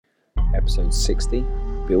episode 60,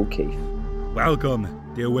 Bill Keefe.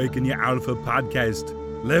 Welcome, the Awaken Your Alpha podcast.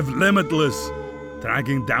 Live limitless,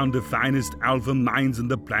 tracking down the finest alpha minds on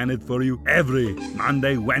the planet for you every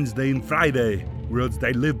Monday, Wednesday, and Friday. Words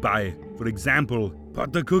they live by. For example,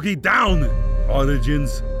 put the cookie down.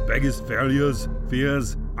 Origins, biggest failures,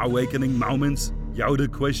 fears, awakening moments,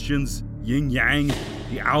 Yoda questions, yin yang,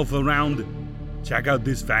 the alpha round. Check out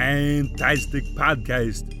this fantastic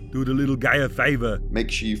podcast. Do the little guy a favor.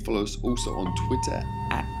 Make sure you follow us also on Twitter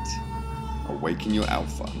at Awaken Your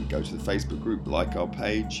Alpha. And go to the Facebook group, like our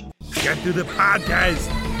page. Get to the podcast.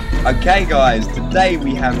 Okay, guys, today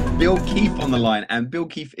we have Bill Keefe on the line. And Bill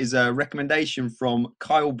Keefe is a recommendation from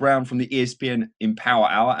Kyle Brown from the ESPN Empower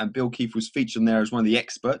Hour. And Bill Keefe was featured on there as one of the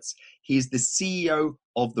experts. He is the CEO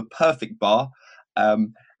of The Perfect Bar.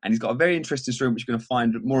 And he's got a very interesting story, which you're going to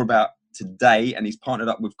find more about today. And he's partnered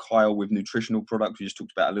up with Kyle with nutritional products. We just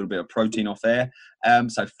talked about a little bit of protein off air.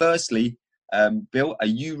 So firstly, Bill, are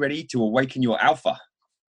you ready to awaken your alpha?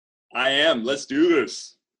 I am. Let's do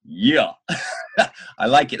this. Yeah. I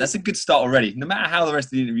like it. That's a good start already. No matter how the rest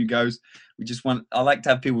of the interview goes, I like to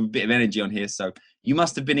have people with a bit of energy on here. So you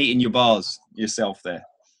must have been eating your bars yourself there.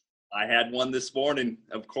 I had one this morning.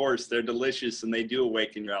 Of course, they're delicious and they do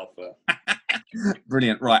awaken your alpha.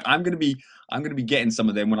 Brilliant. Right. I'm going to be getting some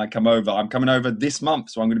of them when I come over. I'm coming over this month.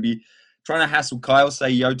 So I'm going to be trying to hassle Kyle, say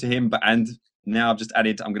yo to him. And now I've just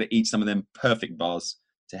added, I'm going to eat some of them perfect bars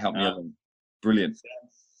to help me along. Brilliant.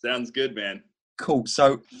 Sounds good, man. Cool.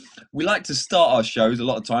 So we like to start our shows a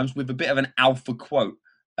lot of times with a bit of an alpha quote.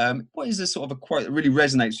 What is a sort of a quote that really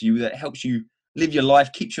resonates with you, that helps you live your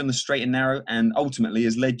life, keeps you on the straight and narrow, and ultimately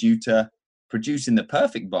has led you to producing the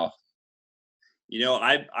perfect bar? You know,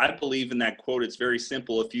 I believe in that quote. It's very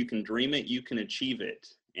simple. If you can dream it, you can achieve it.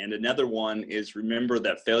 And another one is, remember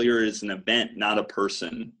that failure is an event, not a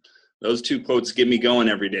person. Those two quotes get me going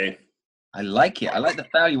every day. I like it. I like the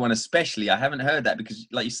failure one especially. I haven't heard that because,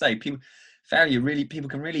 like you say, people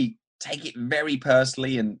can really take it very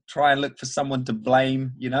personally and try and look for someone to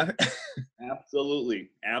blame, you know? Absolutely.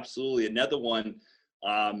 Another one,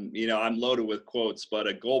 I'm loaded with quotes, but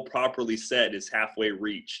a goal properly set is halfway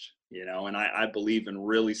reached, you know, and I believe in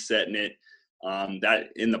really setting it. That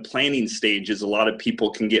in the planning stages, a lot of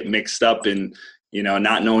people can get mixed up in,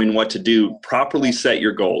 not knowing what to do. Properly set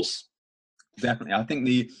your goals. Definitely. I think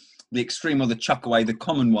the extreme or the chuck away, the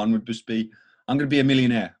common one would just be, I'm going to be a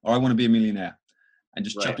millionaire, or I want to be a millionaire, and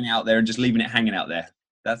just chucking it out there and just leaving it hanging out there.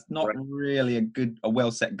 That's not really a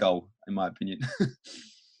well set goal, in my opinion.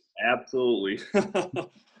 Absolutely.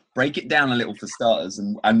 Break it down a little for starters,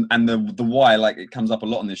 and the why, like it comes up a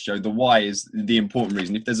lot on this show. The why is the important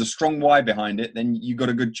reason. If there's a strong why behind it, then you got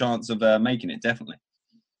a good chance of making it, definitely.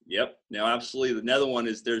 Yep. No, absolutely. Another one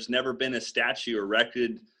is, there's never been a statue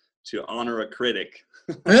erected to honor a critic.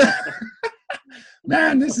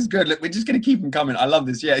 Man, this is good. Look, we're just going to keep them coming. I love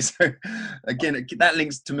this. Yeah. So again, that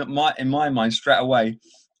links to in my mind straight away.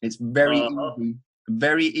 It's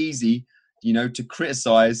very easy, to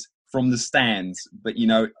criticize from the stands, but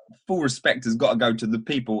full respect has got to go to the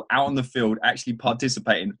people out on the field actually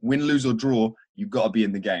participating. Win, lose or draw, you've got to be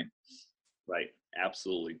in the game. Right.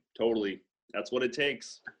 Absolutely. Totally. That's what it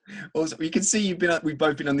takes. Also, you can see we've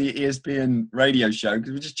both been on the ESPN radio show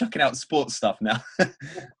because we're just chucking out sports stuff now.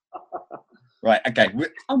 Right. Okay.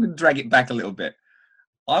 I'm going to drag it back a little bit.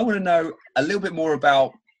 I want to know a little bit more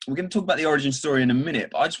about, we're going to talk about the origin story in a minute,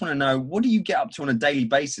 but I just want to know, what do you get up to on a daily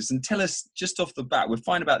basis? And tell us just off the bat, we'll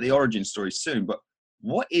find about the origin story soon, but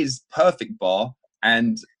what is Perfect Bar?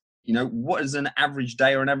 And, what does an average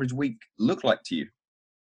day or an average week look like to you?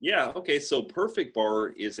 Yeah. Okay. So Perfect Bar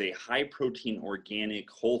is a high protein, organic,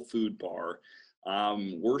 whole food bar.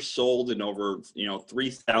 We're sold in over,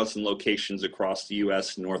 3,000 locations across the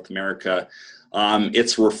U.S. and North America.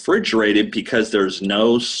 It's refrigerated because there's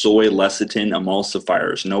no soy lecithin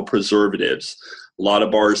emulsifiers, no preservatives. A lot of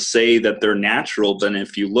bars say that they're natural, but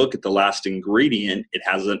if you look at the last ingredient, it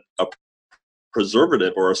has a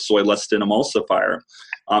preservative or a soy lecithin emulsifier.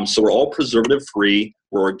 So we're all preservative free,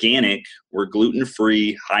 we're organic, we're gluten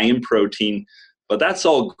free, high in protein, but that's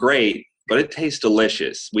all great, but it tastes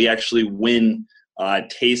delicious. We actually win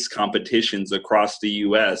taste competitions across the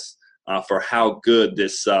U.S. For how good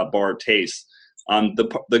this bar tastes.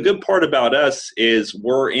 The good part about us is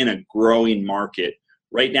we're in a growing market.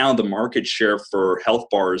 Right now, the market share for health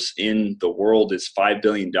bars in the world is $5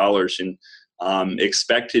 billion and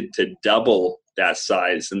expected to double that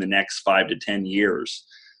size in the next 5 to 10 years.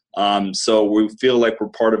 So we feel like we're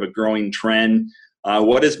part of a growing trend.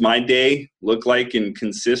 What does my day look like and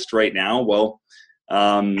consist right now? Well,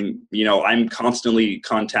 I'm constantly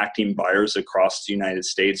contacting buyers across the United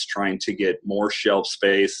States, trying to get more shelf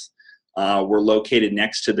space, We're located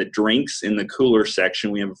next to the drinks in the cooler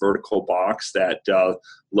section. We have a vertical box that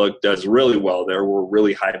does really well there. We're a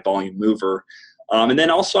really high volume mover. And then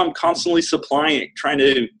also I'm constantly supplying, trying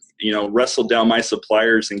to, wrestle down my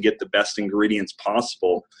suppliers and get the best ingredients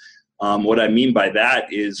possible. What I mean by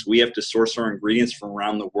that is we have to source our ingredients from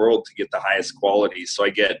around the world to get the highest quality. So I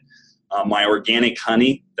get my organic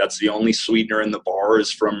honey. That's the only sweetener in the bar,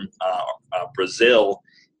 is from Brazil.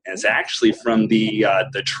 And it's actually from the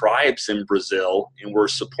tribes in Brazil, and we're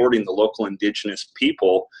supporting the local indigenous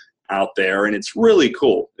people out there. And it's really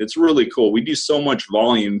cool. It's really cool. We do so much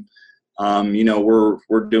volume.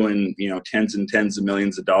 We're doing, tens and tens of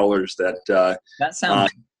millions of dollars that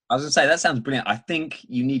sounds, I was gonna say, that sounds brilliant. I think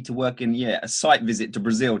you need to work in, a site visit to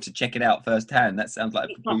Brazil to check it out firsthand. That sounds like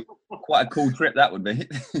quite a cool trip. That would be.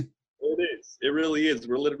 It is. It really is.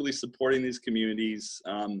 We're literally supporting these communities.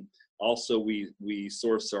 Also, we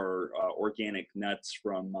source our organic nuts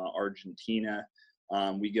from Argentina.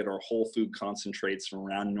 We get our whole food concentrates from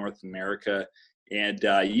around North America. And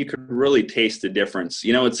you could really taste the difference.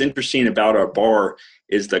 What's interesting about our bar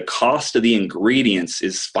is the cost of the ingredients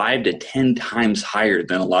is 5 to 10 times higher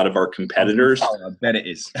than a lot of our competitors. Oh, I bet it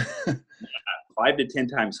is. 5 to 10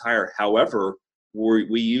 times higher. However,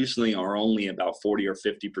 we usually are only about 40 or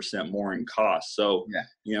 50% more in cost. So,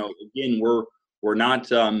 again, we're not,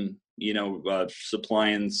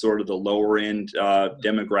 supplying sort of the lower end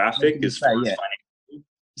demographic as far as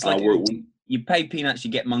financially. You pay peanuts,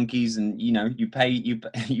 you get monkeys, and you pay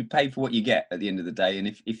for what you get at the end of the day.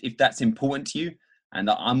 And if that's important to you, and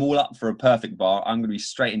I'm all up for a perfect bar, I'm going to be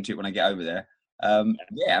straight into it when I get over there. And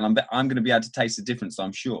I'm going to be able to taste the difference,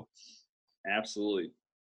 I'm sure. Absolutely.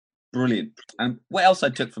 Brilliant. And what else I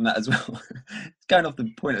took from that as well, it's going off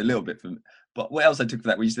the point a little bit but what else I took from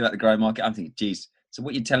that when you said about the growing market, I'm thinking, geez, so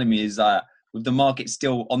what you're telling me is with the market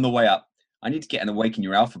still on the way up, I need to get an Awaken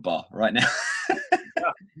Your Alpha bar right now.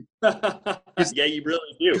 Yeah, you really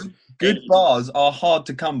do. Good bars are hard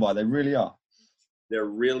to come by. They really are. There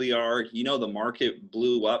really are. The market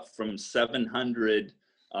blew up from 700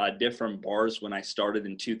 different bars when I started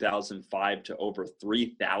in 2005 to over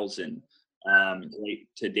 3,000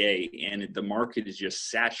 today. And the market is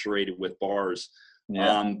just saturated with bars.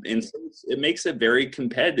 Yeah. And so it makes it very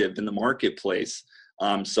competitive in the marketplace.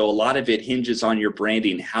 So a lot of it hinges on your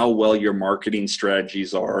branding, how well your marketing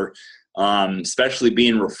strategies are. Especially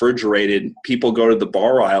being refrigerated, people go to the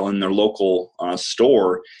bar aisle in their local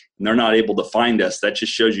store and they're not able to find us. That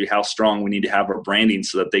just shows you how strong we need to have our branding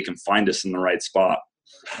so that they can find us in the right spot.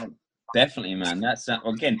 Definitely, man. That's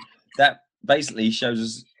again, that basically shows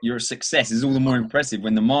us your success is all the more impressive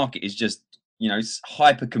when the market is just,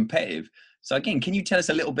 hyper competitive. So again, can you tell us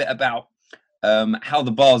a little bit about how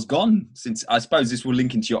the bar's gone, since I suppose this will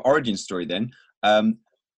link into your origin story then?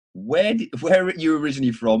 Where are you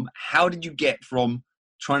originally from? How did you get from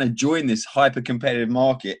trying to join this hyper competitive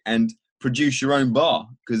market and produce your own bar?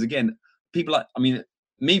 Because again,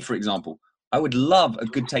 me, for example, I would love a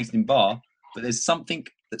good tasting bar, but there's something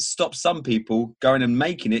that stops some people going and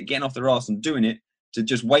making it, getting off their ass and doing it, to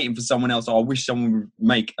just waiting for someone else. I wish someone would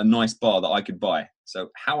make a nice bar that I could buy. So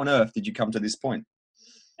how on earth did you come to this point?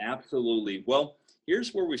 Absolutely. Well,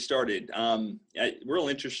 here's where we started. A real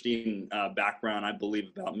interesting background, I believe,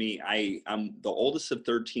 about me. I'm the oldest of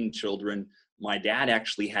 13 children. My dad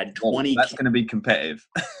actually had 20. That's going to be competitive.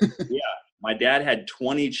 Yeah. My dad had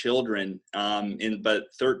 20 children, but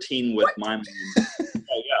 13 with my mom.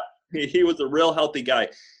 Yeah. He was a real healthy guy.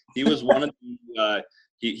 He was one of the,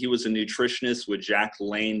 he was a nutritionist with Jack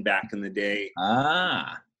LaLanne back in the day.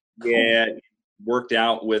 Yeah. Worked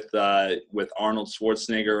out with Arnold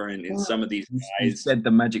Schwarzenegger and some of these guys. He said the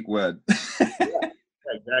magic word. Yeah,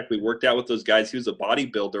 exactly. Worked out with those guys. He was a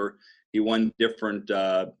bodybuilder. He won different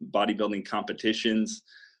bodybuilding competitions.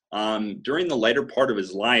 During the later part of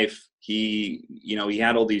his life, he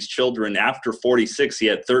had all these children. After 46, he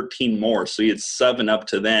had 13 more. So he had 7 up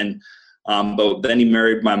to then. But then he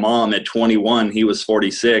married my mom at 21. He was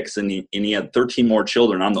 46, and he had 13 more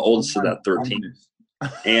children. I'm the oldest of that 13.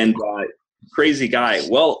 And crazy guy.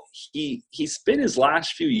 Well, he spent his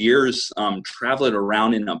last few years traveling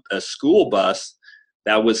around in a school bus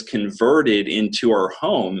that was converted into our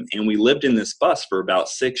home, and we lived in this bus for about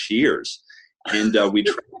 6 years. And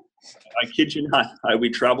I kid you not, we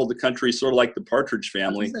traveled the country sort of like the Partridge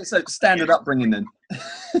Family. So standard upbringing then.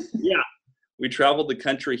 Yeah, we traveled the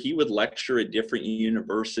country. He would lecture at different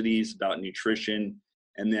universities about nutrition.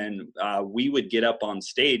 And then we would get up on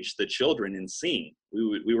stage, the children, and sing.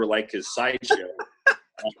 We were like his sideshow.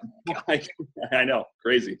 I know,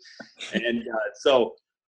 crazy. And so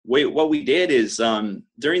what we did is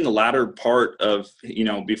during the latter part of,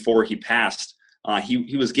 before he passed,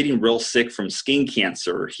 he was getting real sick from skin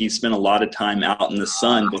cancer. He spent a lot of time out in the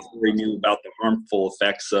sun before he knew about the harmful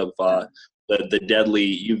effects of the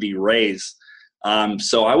deadly UV rays.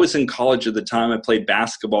 So I was in college at the time. I played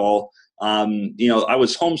basketball. I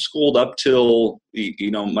was homeschooled up till,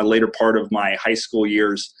 my later part of my high school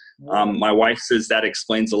years. My wife says that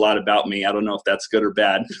explains a lot about me. I don't know if that's good or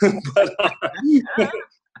bad, but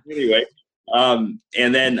anyway. And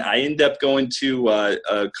then I ended up going to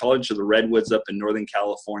College of the Redwoods up in Northern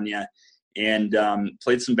California and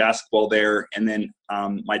played some basketball there. And then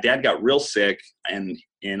my dad got real sick, and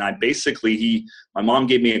I basically, my mom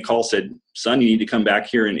gave me a call, said, son, you need to come back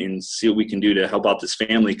here and see what we can do to help out this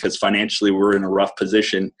family, because financially we're in a rough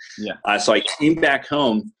position. Yeah. So I came back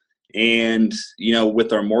home, and,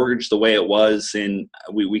 with our mortgage the way it was, and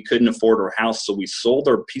we couldn't afford our house, so we sold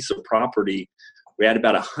our piece of property. We had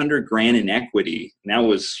about $100,000 in equity, and that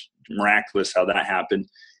was miraculous how that happened.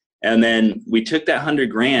 And then we took that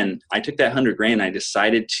 $100,000. I took that $100,000. I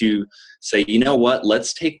decided to say, you know what?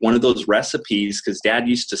 Let's take one of those recipes, because Dad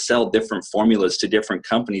used to sell different formulas to different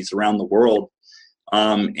companies around the world.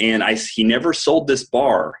 And he never sold this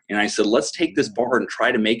bar. And I said, let's take this bar and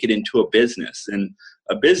try to make it into a business. And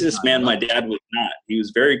a businessman, my dad was not. He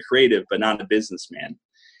was very creative, but not a businessman.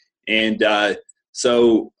 And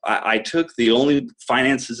so I took the only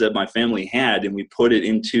finances that my family had, and we put it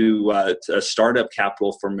into a startup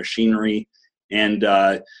capital for machinery. And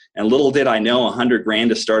little did I know, $100,000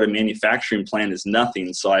 to start a manufacturing plant is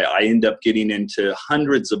nothing. So I ended up getting into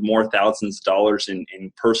hundreds of more thousands of dollars in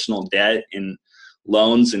personal debt and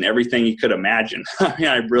loans and everything you could imagine. I mean,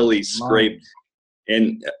 I really scraped.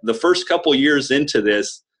 And the first couple years into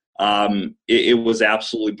this, it was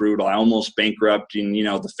absolutely brutal. I almost bankrupted, and,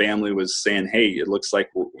 the family was saying, hey, it looks like,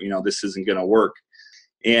 this isn't going to work.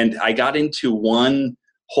 And I got into one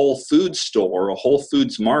Whole Foods store, a Whole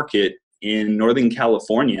Foods market in Northern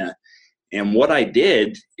California. And what I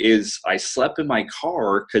did is I slept in my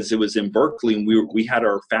car, because it was in Berkeley, and we had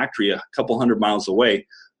our factory a couple hundred miles away.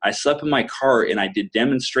 I slept in my car, and I did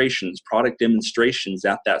product demonstrations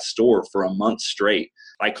at that store for a month straight.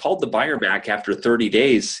 I called the buyer back after 30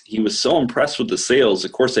 days. He was so impressed with the sales.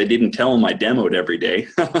 Of course, I didn't tell him I demoed every day,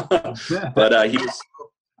 but he was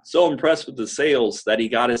so impressed with the sales that he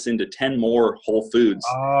got us into 10 more Whole Foods.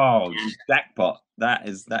 Oh, jackpot. That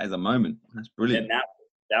is a moment. That's brilliant. And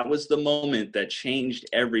that was the moment that changed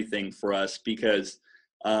everything for us, because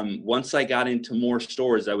once I got into more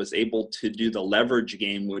stores, I was able to do the leverage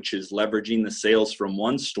game, which is leveraging the sales from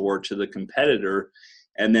one store to the competitor.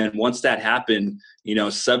 And then once that happened,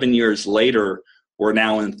 7 years later, we're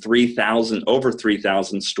now in over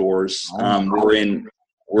 3,000 stores. We're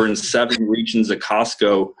in 7 regions of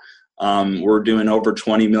Costco. We're doing over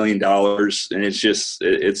 $20 million, and it's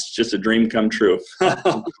just a dream come true.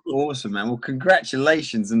 Awesome, man. Well,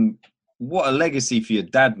 congratulations. And what a legacy for your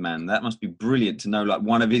dad, man. That must be brilliant to know, like,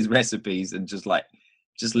 one of his recipes and just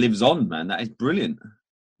lives on, man. That is brilliant.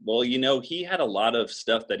 Well, he had a lot of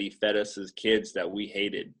stuff that he fed us as kids that we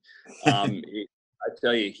hated. I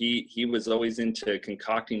tell you, he was always into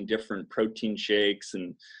concocting different protein shakes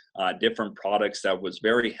and different products that was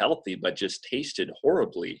very healthy, but just tasted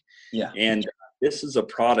horribly. Yeah. And this is a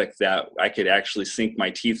product that I could actually sink my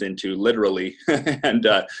teeth into, literally.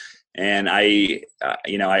 And I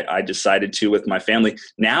decided to with my family.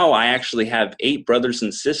 Now I actually have 8 brothers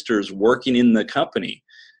and sisters working in the company.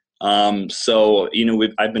 So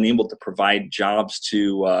I've been able to provide jobs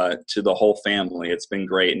to the whole family. It's been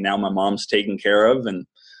great. And now my mom's taken care of, and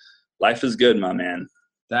life is good, my man.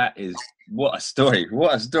 That is, what a story.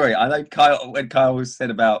 What a story. I know when Kyle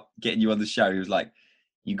said about getting you on the show, he was like,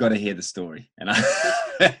 you got to hear the story. And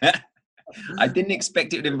I didn't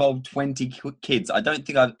expect it would involve 20 kids. I don't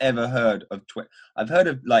think I've ever heard of I've heard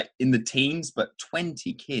of in the teens, but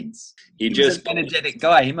 20 kids. He was an energetic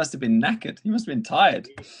guy. He must have been knackered. He must have been tired.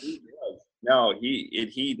 No,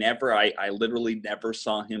 he never. I literally never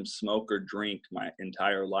saw him smoke or drink my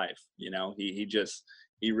entire life.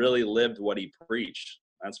 He really lived what he preached.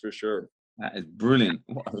 That's for sure. That is brilliant.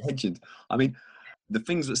 What a legend. I mean, the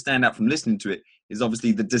things that stand out from listening to it is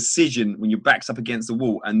obviously the decision when your back's up against the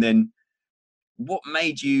wall, and then what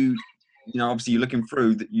made you, obviously you're looking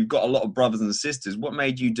through that you've got a lot of brothers and sisters. What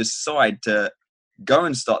made you decide to go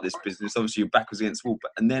and start this business? Obviously your back was against the wall,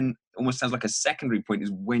 and then almost sounds like a secondary point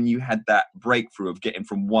is when you had that breakthrough of getting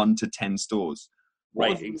from 1 to 10 stores.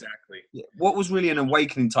 Exactly. What was really an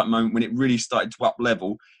awakening type moment when it really started to up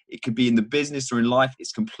level? It could be in the business or in life.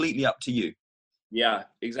 It's completely up to you. Yeah,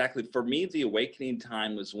 exactly. For me, the awakening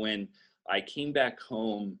time was when I came back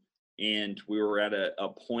home and we were at a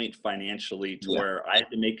point financially to where I had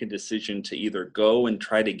to make a decision to either go and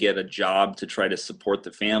try to get a job to try to support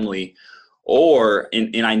the family, or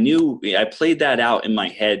and I knew, I played that out in my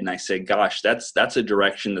head, and I said, gosh, that's a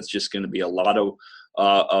direction that's just going to be a lot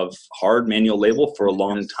of hard manual labor for a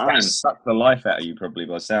long time. Suck the life out of you, probably,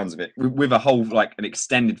 by the sounds of it, with a whole, like, an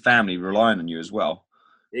extended family relying on you as well.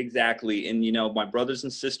 Exactly. And, you know, my brothers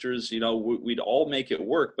and sisters, you know, we'd all make it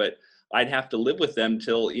work, but I'd have to live with them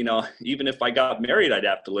till, you know, even if I got married, I'd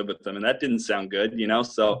have to live with them. And that didn't sound good, you know?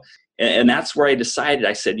 So, and that's where I decided,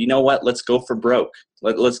 I said, you know what, let's go for broke.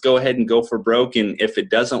 Let's go ahead and go for broke. And if it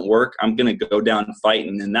doesn't work, I'm going to go down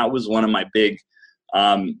fighting. And that was one of my big,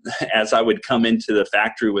 as I would come into the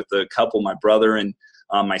factory with a couple, my brother and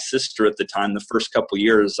my sister at the time, the first couple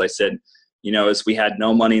years, I said, you know, as we had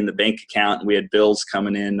no money in the bank account and we had bills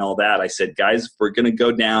coming in and all that, I said, guys, if we're going to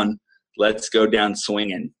go down, let's go down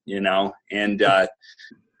swinging, you know, and that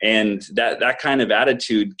kind of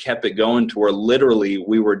attitude kept it going to where literally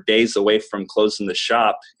we were days away from closing the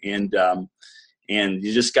shop, and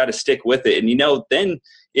you just got to stick with it. And, you know, then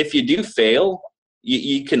if you do fail,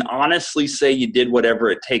 you can honestly say you did whatever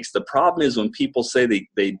it takes. The problem is when people say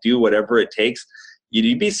they do whatever it takes,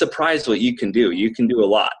 you'd be surprised what you can do. You can do a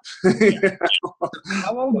lot.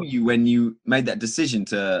 How old were you when you made that decision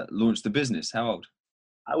to launch the business? How old?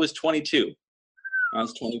 I was 22.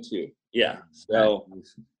 Yeah. So,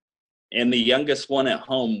 and the youngest one at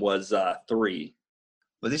home was 3.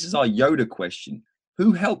 Well, this is our Yoda question.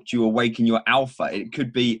 Who helped you awaken your alpha? It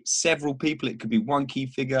could be several people. It could be one key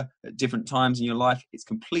figure at different times in your life. It's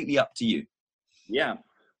completely up to you. Yeah.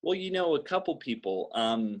 Well, you know, a couple people.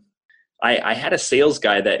 I had a sales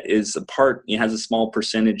guy that is he has a small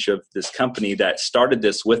percentage of this company that started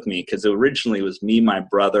this with me, because originally it was me, my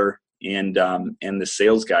brother, and the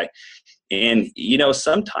sales guy. And, you know,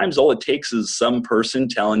 sometimes all it takes is some person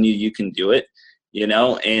telling you can do it, you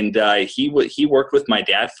know, and he worked with my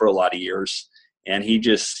dad for a lot of years, and he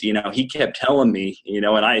just, you know, he kept telling me, you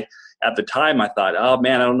know, and at the time I thought, oh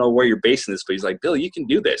man, I don't know where you're basing this, but he's like, Bill, you can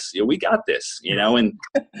do this. You know, we got this, you know, and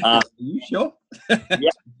are you sure? Yeah,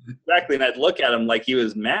 exactly. And I'd look at him like he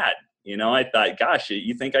was mad, you know. I thought, gosh,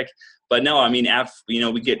 you think I, but no, I mean, you know,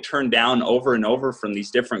 we get turned down over and over from these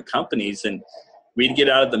different companies, and we'd get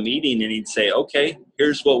out of the meeting and he'd say, okay,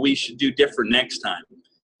 here's what we should do different next time.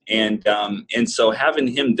 And so having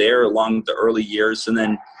him there along the early years, and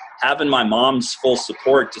then having my mom's full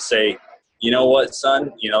support to say, you know what,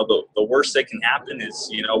 son, you know, the worst that can happen is,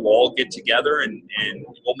 you know, we'll all get together and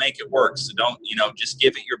we'll make it work. So don't, you know, just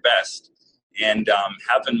give it your best. And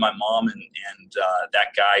having my mom and that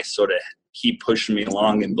guy sort of keep pushing me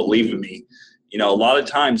along and believing me, you know, a lot of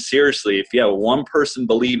times, seriously, if you have one person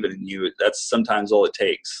believing in you, that's sometimes all it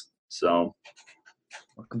takes. So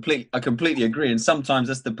I completely agree. And sometimes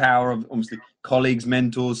that's the power of, obviously, colleagues,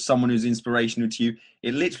 mentors, someone who's inspirational to you.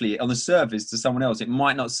 It literally, on the surface, to someone else, it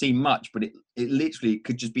might not seem much, but it literally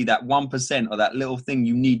could just be that 1% or that little thing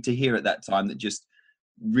you need to hear at that time that just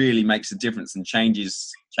really makes a difference and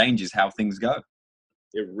changes how things go.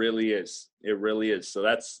 It really is. It really is. So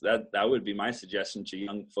that would be my suggestion to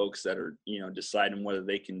young folks that are, you know, deciding whether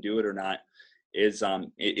they can do it or not, is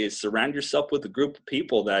surround yourself with a group of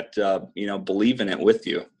people that, you know, believe in it with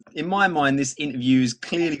you. In my mind, this interview's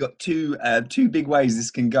clearly got two big ways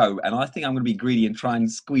this can go. And I think I'm going to be greedy and try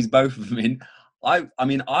and squeeze both of them in. I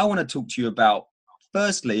mean, I want to talk to you about,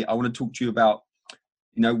 firstly, I want to talk to you about,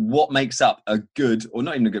 you know, what makes up a good, or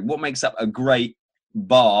not even a good, what makes up a great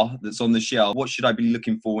bar that's on the shelf. What should I be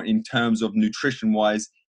looking for in terms of nutrition wise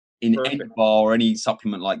in any bar or any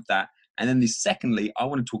supplement like that? And then secondly, I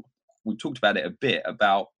want to talk, we talked about it a bit,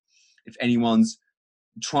 about if anyone's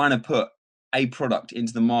trying to put a product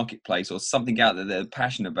into the marketplace or something out that they're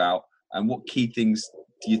passionate about, and what key things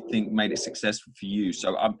do you think made it successful for you?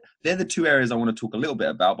 So they're the two areas I want to talk a little bit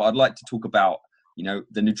about, but I'd like to talk about, you know,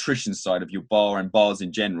 the nutrition side of your bar and bars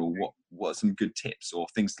in general. What are some good tips or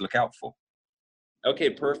things to look out for? Okay,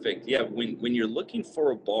 perfect. Yeah, when you're looking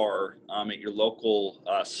for a bar at your local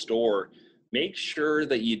store, make sure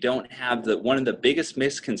that you don't have one of the biggest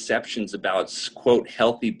misconceptions about, quote,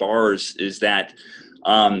 healthy bars is that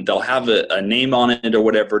they'll have a name on it or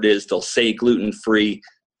whatever it is. They'll say gluten-free,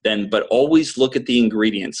 but always look at the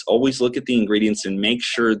ingredients. Always look at the ingredients and make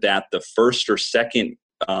sure that the first or second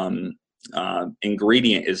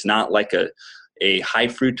ingredient is not like a high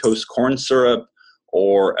fructose corn syrup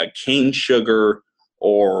or a cane sugar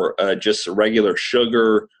or just a regular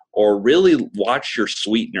sugar, or really watch your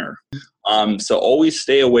sweetener. So always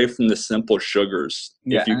stay away from the simple sugars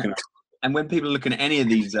if you can. And when people are looking at any of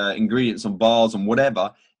these ingredients on bars and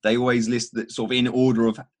whatever, they always list that sort of in order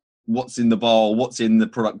of what's in the bar, or what's in the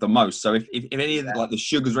product the most. So if any of the, like the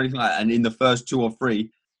sugars or anything like that, and in the first 2 or 3,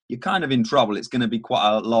 you're kind of in trouble. It's going to be quite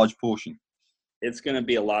a large portion. It's going to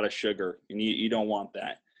be a lot of sugar, and you don't want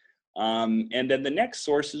that. And then the next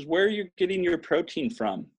source is where you're getting your protein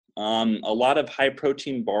from. A lot of high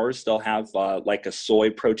protein bars, they'll have like a soy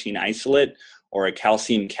protein isolate or a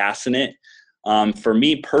calcium caseinate. For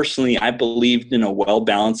me personally, I believed in a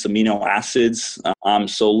well-balanced amino acids.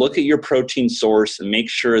 So look at your protein source and make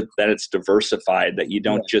sure that it's diversified, that you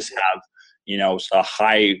don't just have,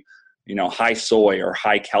 a high soy or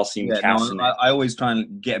high calcium caseinate. No, I always try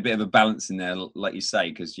and get a bit of a balance in there, like you say,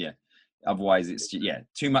 because otherwise it's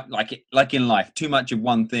too much. Like in life, too much of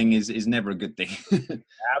one thing is never a good thing.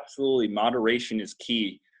 Absolutely, moderation is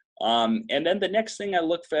key. And then the next thing I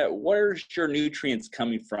look at, where's your nutrients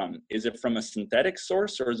coming from? Is it from a synthetic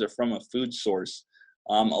source or is it from a food source?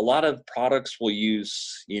 A lot of products will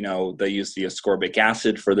use, they use the ascorbic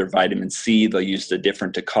acid for their vitamin C. They'll use the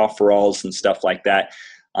different tocopherols and stuff like that.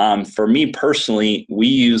 For me personally, we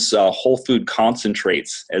use whole food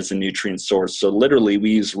concentrates as a nutrient source. So literally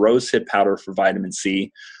we use rosehip powder for vitamin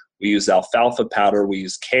C. We use alfalfa powder. We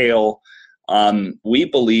use kale. We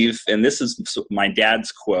believe, and this is my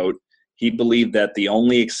dad's quote, he believed that the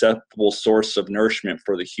only acceptable source of nourishment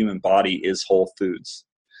for the human body is whole foods.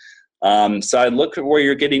 So I look at where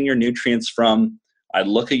you're getting your nutrients from. I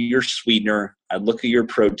look at your sweetener. I look at your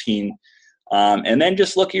protein. And then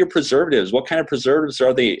just look at your preservatives. What kind of preservatives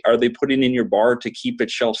are they putting in your bar to keep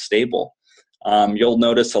it shelf stable? You'll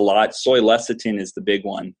notice a lot. Soy lecithin is the big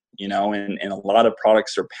one, and a lot of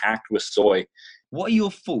products are packed with soy. What are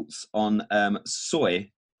your thoughts on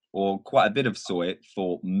soy, or quite a bit of soy,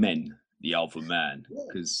 for men, the alpha man?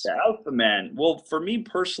 Because the alpha man. Well, for me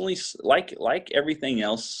personally, like everything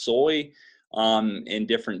else, soy and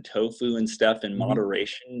different tofu and stuff in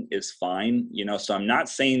moderation is fine. So I'm not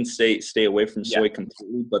saying stay away from soy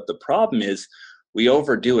completely, but the problem is we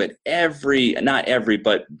overdo it. Not every,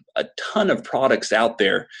 but a ton of products out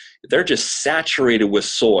there, they're just saturated with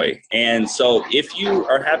soy. And so if you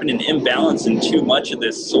are having an imbalance in too much of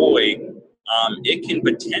this soy, it can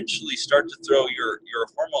potentially start to throw your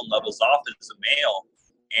hormone levels off as a male.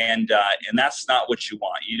 And that's not what you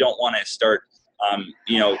want. You don't want to start,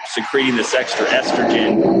 secreting this extra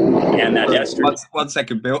estrogen, and that estrogen. One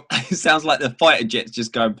second, Bill. It sounds like the fighter jet's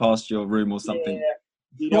just going past your room or something.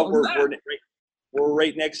 Yeah. We're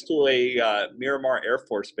right next to a Miramar Air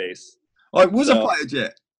Force Base. Oh, it was a fighter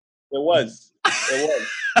jet? It was.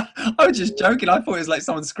 I was just joking. I thought it was like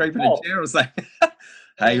someone scraping a chair or something.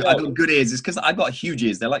 Hey, I got good ears. It's because I got huge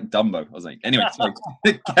ears. They're like Dumbo. I was like, anyway, sorry.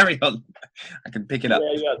 Carry on. I can pick it up.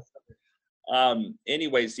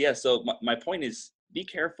 Anyways, so my point is, be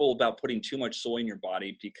careful about putting too much soy in your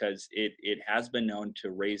body, because it has been known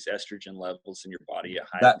to raise estrogen levels in your body at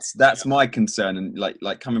high. That's my concern, and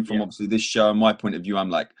like coming from obviously this show and my point of view, I'm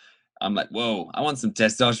like, whoa, I want some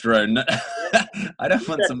testosterone. I don't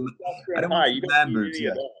want some man boobs.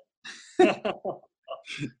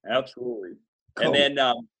 Absolutely. Cool.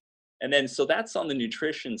 And then so that's on the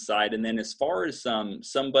nutrition side. And then as far as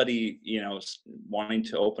somebody wanting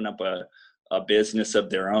to open up a business of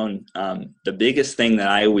their own, the biggest thing that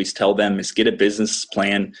I always tell them is get a business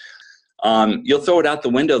plan. You'll throw it out the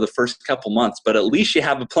window the first couple months, but at least you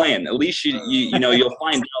have a plan. At least you'll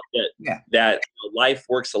find out that life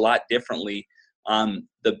works a lot differently.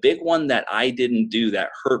 The big one that I didn't do that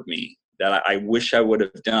hurt me, that I wish I would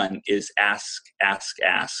have done, is ask.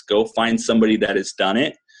 Go find somebody that has done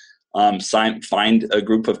it. Find a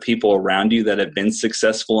group of people around you that have been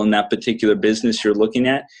successful in that particular business you're looking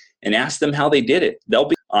at, and ask them how they did it. They'll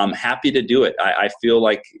be happy to do it. I feel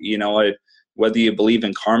like, whether you believe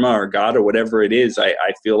in karma or God or whatever it is, I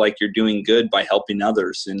feel like you're doing good by helping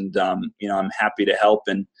others. And, I'm happy to help.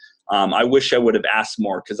 And I wish I would have asked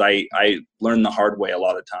more, because I learned the hard way a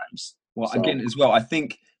lot of times. Well, again, as well, I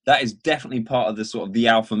think that is definitely part of the sort of the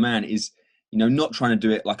alpha man is, not trying to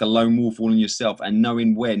do it like a lone wolf all on yourself, and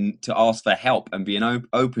knowing when to ask for help and being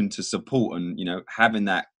open to support, and, having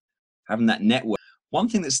that network. One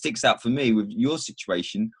thing that sticks out for me with your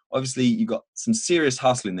situation, obviously you've got some serious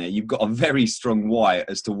hustle in there. You've got a very strong why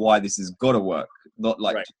as to why this has got to work, not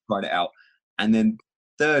like just trying it out. And then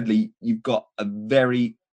thirdly, you've got a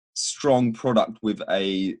very strong product with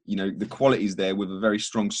the qualities there, with a very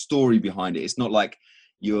strong story behind it. It's not like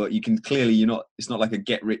it's not like a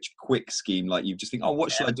get rich quick scheme. Like you just think, oh,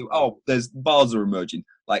 what should I do? Oh, there's bars are emerging.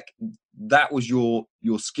 Like that was your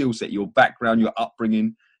skill set, your background, your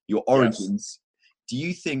upbringing, your origins. Do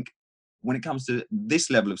you think when it comes to this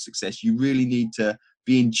level of success, you really need to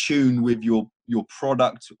be in tune with your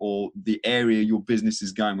product or the area your business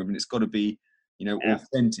is going with? And it's got to be,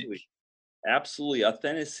 authentic. Absolutely.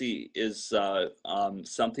 Authenticity is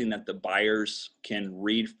something that the buyers can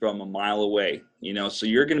read from a mile away. So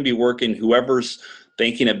you're going to be working, whoever's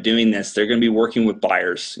thinking of doing this, they're going to be working with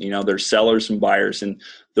buyers. There's sellers and buyers, and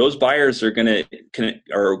those buyers are going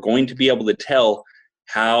to be able to tell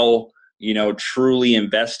how truly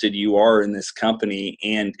invested you are in this company.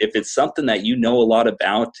 And if it's something that you know a lot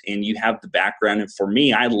about and you have the background, and for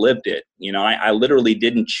me, I lived it. I literally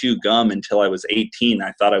didn't chew gum until I was 18.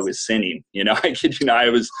 I thought I was sinning. I kid you not,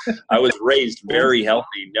 I was raised very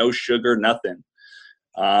healthy, no sugar, nothing.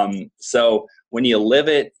 So when you live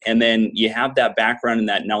it and then you have that background and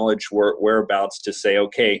that knowledge whereabouts to say,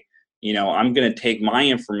 okay, I'm going to take my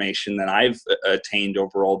information that I've attained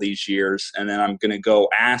over all these years, and then I'm going to go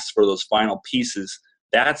ask for those final pieces.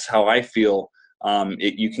 That's how I feel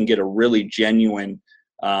you can get a really genuine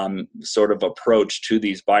sort of approach to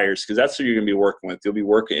these buyers, because that's who you're going to be working with. You'll be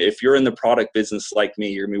working, if you're in the product business like me,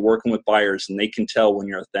 you're going to be working with buyers, and they can tell when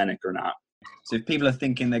you're authentic or not. So if people are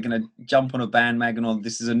thinking they're going to jump on a bandwagon or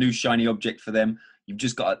this is a new shiny object for them, you've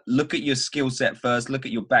just got to look at your skill set first, look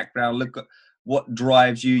at your background, look at what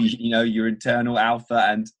drives you, your internal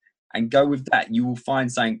alpha, and go with that. You will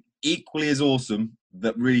find something equally as awesome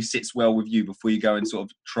that really sits well with you before you go and sort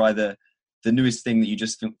of try the newest thing that you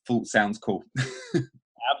just thought sounds cool.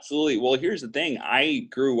 Absolutely. Well, here's the thing. I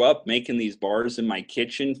grew up making these bars in my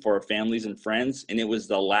kitchen for our families and friends, and it was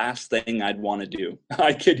the last thing I'd want to do.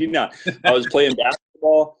 I kid you not. I was playing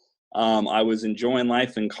basketball. I was enjoying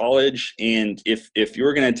life in college, and if you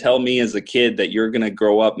were going to tell me as a kid that you're going to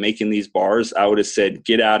grow up making these bars, I would have said,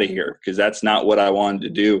 get out of here, because that's not what I wanted to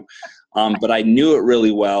do. But I knew it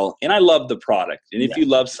really well, and I love the product. And if you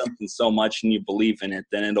love something so much and you believe in it,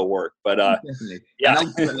 then it'll work. But yeah, and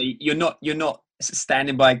ultimately, you're not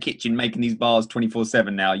standing by a kitchen making these bars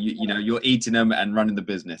 24/7 now. You're eating them and running the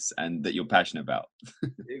business, and that you're passionate about.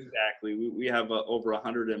 Exactly. We have over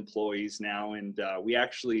 100 employees now, and we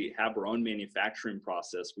actually have our own manufacturing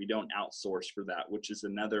process. We don't outsource for that, which is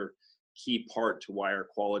another key part to why our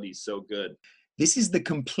quality is so good. This is the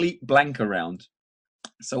complete blank around.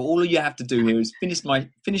 So all you have to do here is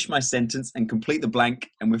finish my sentence and complete the blank,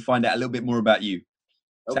 and we'll find out a little bit more about you.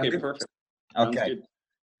 Okay, perfect. Okay. Sounds good.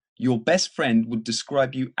 Your best friend would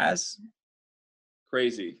describe you as?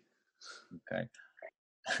 Crazy. Okay.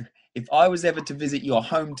 If I was ever to visit your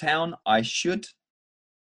hometown, I should?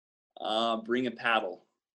 Bring a paddle.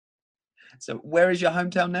 So where is your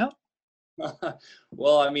hometown now?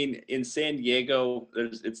 Well, I mean, in San Diego,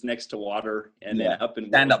 it's next to water, and then up in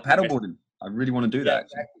stand-up paddleboarding. I really want to do that.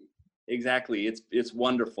 Exactly. It's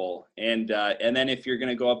wonderful. And then if you're going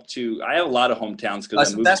to go up to, I have a lot of hometowns.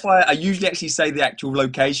 That's why I usually actually say the actual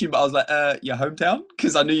location, but I was like, your hometown?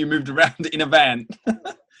 Because I knew you moved around in a van.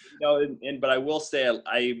 No, but I will say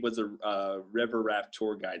I was a river raft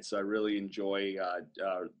tour guide, so I really enjoy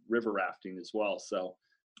river rafting as well. So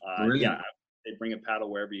they bring a paddle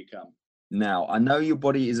wherever you come. Now, I know your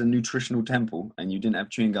body is a nutritional temple, and you didn't have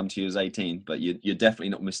chewing gum till you was 18, but you're definitely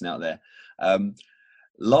not missing out there.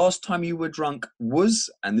 Last time you were drunk was,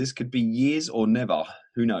 and this could be years or never,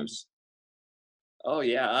 who knows? Oh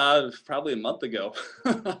yeah, probably a month ago.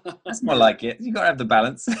 That's more like it. You got to have the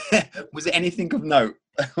balance. Was it anything of note?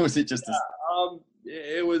 Or was it just?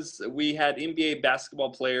 It was. We had NBA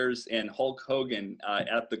basketball players and Hulk Hogan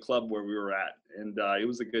at the club where we were at, and it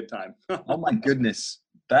was a good time. Oh my goodness,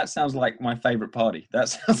 that sounds like my favorite party. That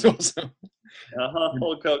sounds awesome.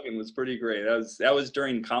 Hulk Hogan was pretty great. That was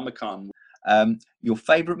during Comic-Con. Your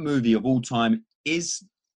favorite movie of all time is?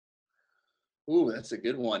 Ooh, that's a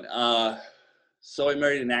good one. So I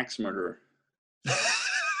Married an Axe Murderer.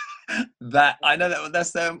 That I know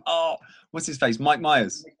that's what's his face? Mike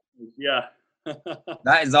Myers. Yeah.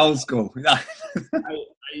 That is old school. I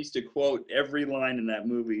used to quote every line in that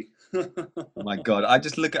movie. Oh my God. I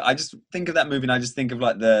just think of that movie and I just think of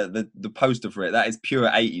like the poster for it. That is pure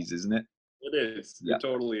 80s, isn't it? It is. Yeah. It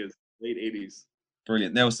totally is. Late 80s.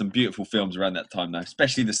 Brilliant. There were some beautiful films around that time though,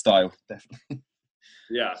 especially the style. Definitely.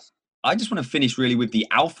 Yeah. I just want to finish really with the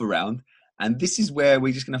alpha round. And this is where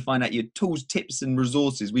we're just going to find out your tools, tips, and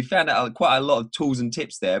resources. We found out quite a lot of tools and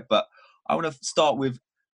tips there, but I want to start with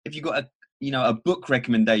if you've got a book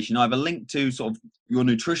recommendation, either linked to sort of your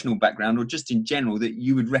nutritional background or just in general that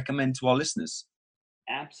you would recommend to our listeners.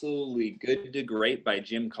 Absolutely. Good to Great by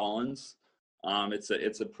Jim Collins.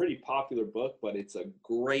 It's a pretty popular book, but it's a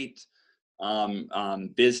great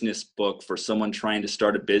business book for someone trying to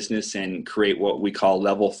start a business and create what we call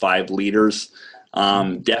level 5 leaders.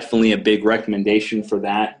 Definitely a big recommendation for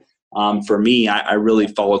that. For me, I really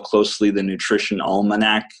follow closely the Nutrition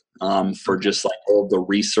Almanac for just like all the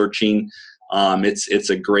researching. It's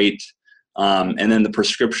a great And then the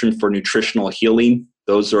prescription for nutritional healing.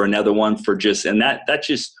 Those are another one for and that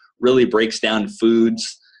just really breaks down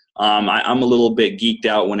foods. I'm a little bit geeked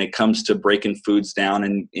out when it comes to breaking foods down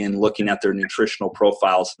and looking at their nutritional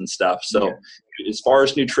profiles and stuff. So as far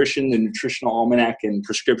as nutrition, the Nutritional Almanac and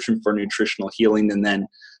prescription for nutritional healing. And then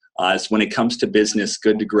when it comes to business,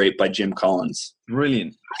 Good to Great by Jim Collins.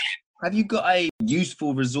 Brilliant. Have you got a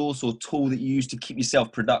useful resource or tool that you use to keep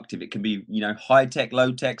yourself productive? It can be, high tech,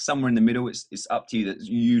 low tech, somewhere in the middle. It's up to you that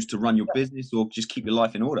you use to run your business or just keep your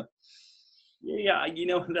life in order. Yeah,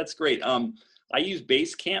 that's great. I use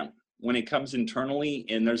Basecamp when it comes internally,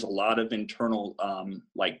 and there's a lot of internal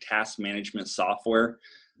like task management software.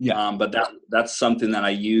 Yeah. But that's something that I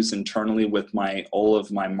use internally with all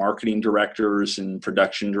of my marketing directors and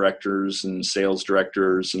production directors and sales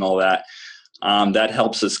directors and all that. That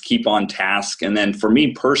helps us keep on task. And then for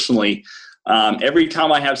me personally, every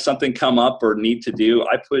time I have something come up or need to do,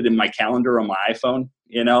 I put it in my calendar on my iPhone.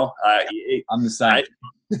 I'm the same.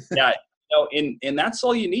 And that's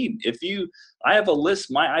all you need. I have a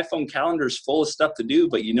list. My iPhone calendar is full of stuff to do,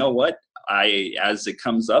 but you know what? As it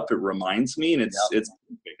comes up, it reminds me, and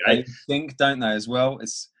they think, don't they, as well?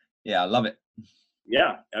 I love it.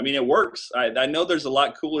 Yeah, I mean, it works. I know there's a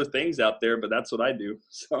lot cooler things out there, but that's what I do.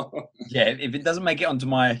 So yeah, if it doesn't make it onto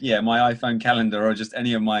my iPhone calendar or just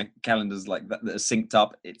any of my calendars like that are synced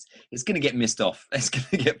up, it's going to get missed off. It's going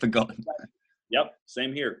to get forgotten. Yep,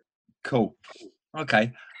 same here. Cool.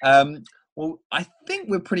 Okay. Well, I think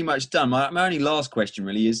we're pretty much done. My only last question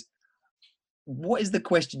really is, what is the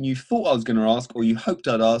question you thought I was going to ask or you hoped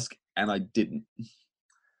I'd ask and I didn't?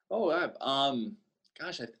 Oh,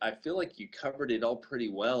 gosh, I feel like you covered it all pretty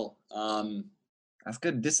well. That's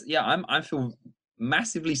good. I feel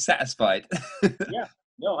massively satisfied. Yeah,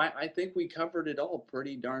 no, I think we covered it all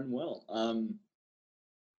pretty darn well.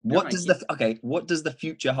 What does the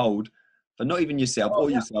future hold for not even yourself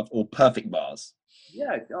or Perfect Bars?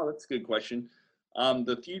 Yeah, that's a good question.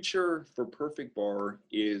 The future for Perfect Bar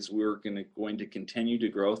is we're going to continue to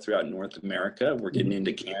grow throughout North America. We're getting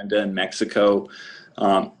into Canada and Mexico.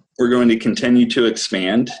 We're going to continue to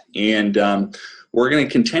expand, and we're going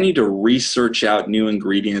to continue to research out new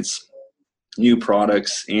ingredients, new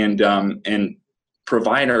products, and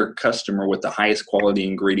provide our customer with the highest quality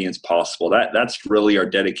ingredients possible. That's really our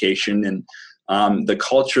dedication. And the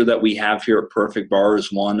culture that we have here at Perfect Bar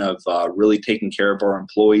is one of really taking care of our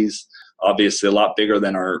employees. Obviously, a lot bigger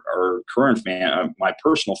than our current my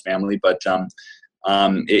personal family, but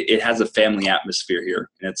it has a family atmosphere here,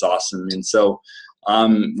 and it's awesome. And so,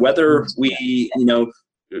 whether we,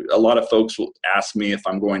 a lot of folks will ask me if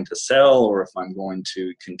I'm going to sell or if I'm going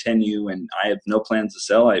to continue, and I have no plans to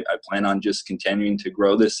sell. I plan on just continuing to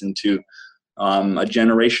grow this into a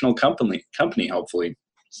generational company, hopefully.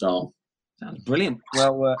 So, sounds brilliant.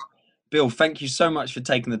 Well, Bill, thank you so much for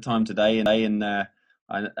taking the time today, and I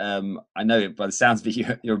know by the sounds of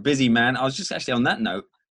it, you're a busy man. I was just actually on that note.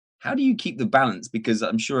 How do you keep the balance? Because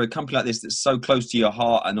I'm sure a company like this that's so close to your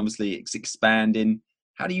heart and obviously it's expanding,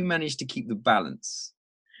 how do you manage to keep the balance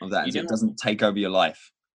of that so it doesn't take over your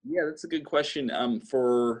life? Yeah, that's a good question.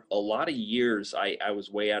 For a lot of years, I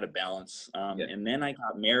was way out of balance. And then I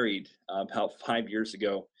got married about 5 years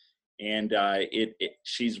ago. And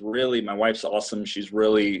she's really, my wife's awesome. She's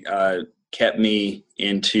really kept me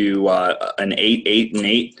into an 8, and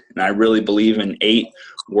 8. And I really believe in 8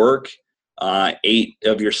 work, 8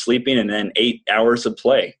 of your sleeping, and then 8 hours of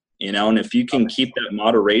play, and if you can keep that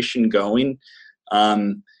moderation going,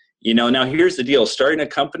 now here's the deal. Starting a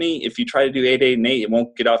company, if you try to do 8, 8, and 8, it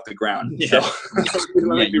won't get off the ground. Yeah. So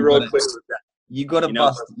let me be real clear with that. You got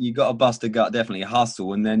to bust a gut, definitely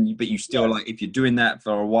hustle. And then, but you still like, if you're doing that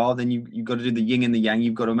for a while, then you've got to do the yin and the yang.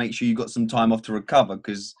 You've got to make sure you've got some time off to recover,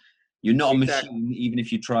 because you're not a machine, even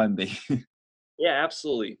if you try and be. Yeah,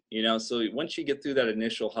 absolutely. So once you get through that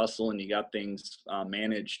initial hustle and you got things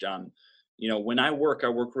managed, when I work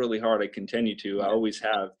really hard. I continue to, I always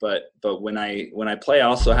have, but when I play, I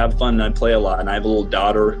also have fun, and I play a lot. And I have a little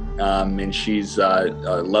daughter, and she's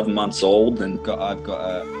 11 months old, and I've got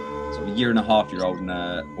a sort of 1.5-year-old and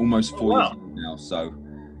almost 4 years old now. So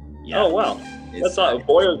yeah. Oh wow, that's a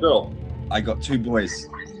boy or girl? I got 2 boys.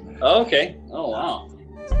 Oh, okay. Oh wow.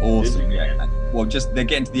 It's awesome. Yeah. Well, they're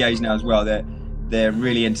getting to the age now as well. They're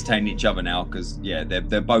really entertaining each other now, because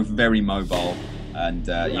they're both very mobile, and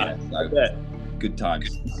so I bet. Good times.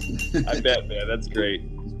 I bet, man. That's great.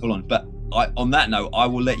 Full on. But on that note, I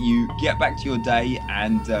will let you get back to your day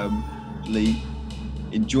and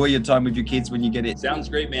enjoy your time with your kids when you get it. Sounds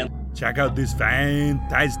great, man. Check out this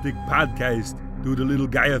fantastic podcast. Do the little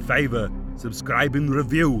guy a favor. Subscribe and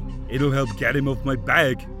review. It'll help get him off my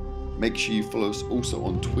back. Make sure you follow us also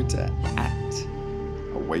on Twitter at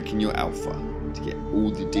Awaken Your Alpha to get all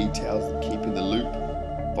the details and keep in the loop.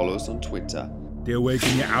 Follow us on Twitter. The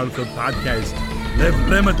Awaken Your Alpha podcast. Live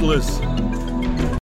limitless.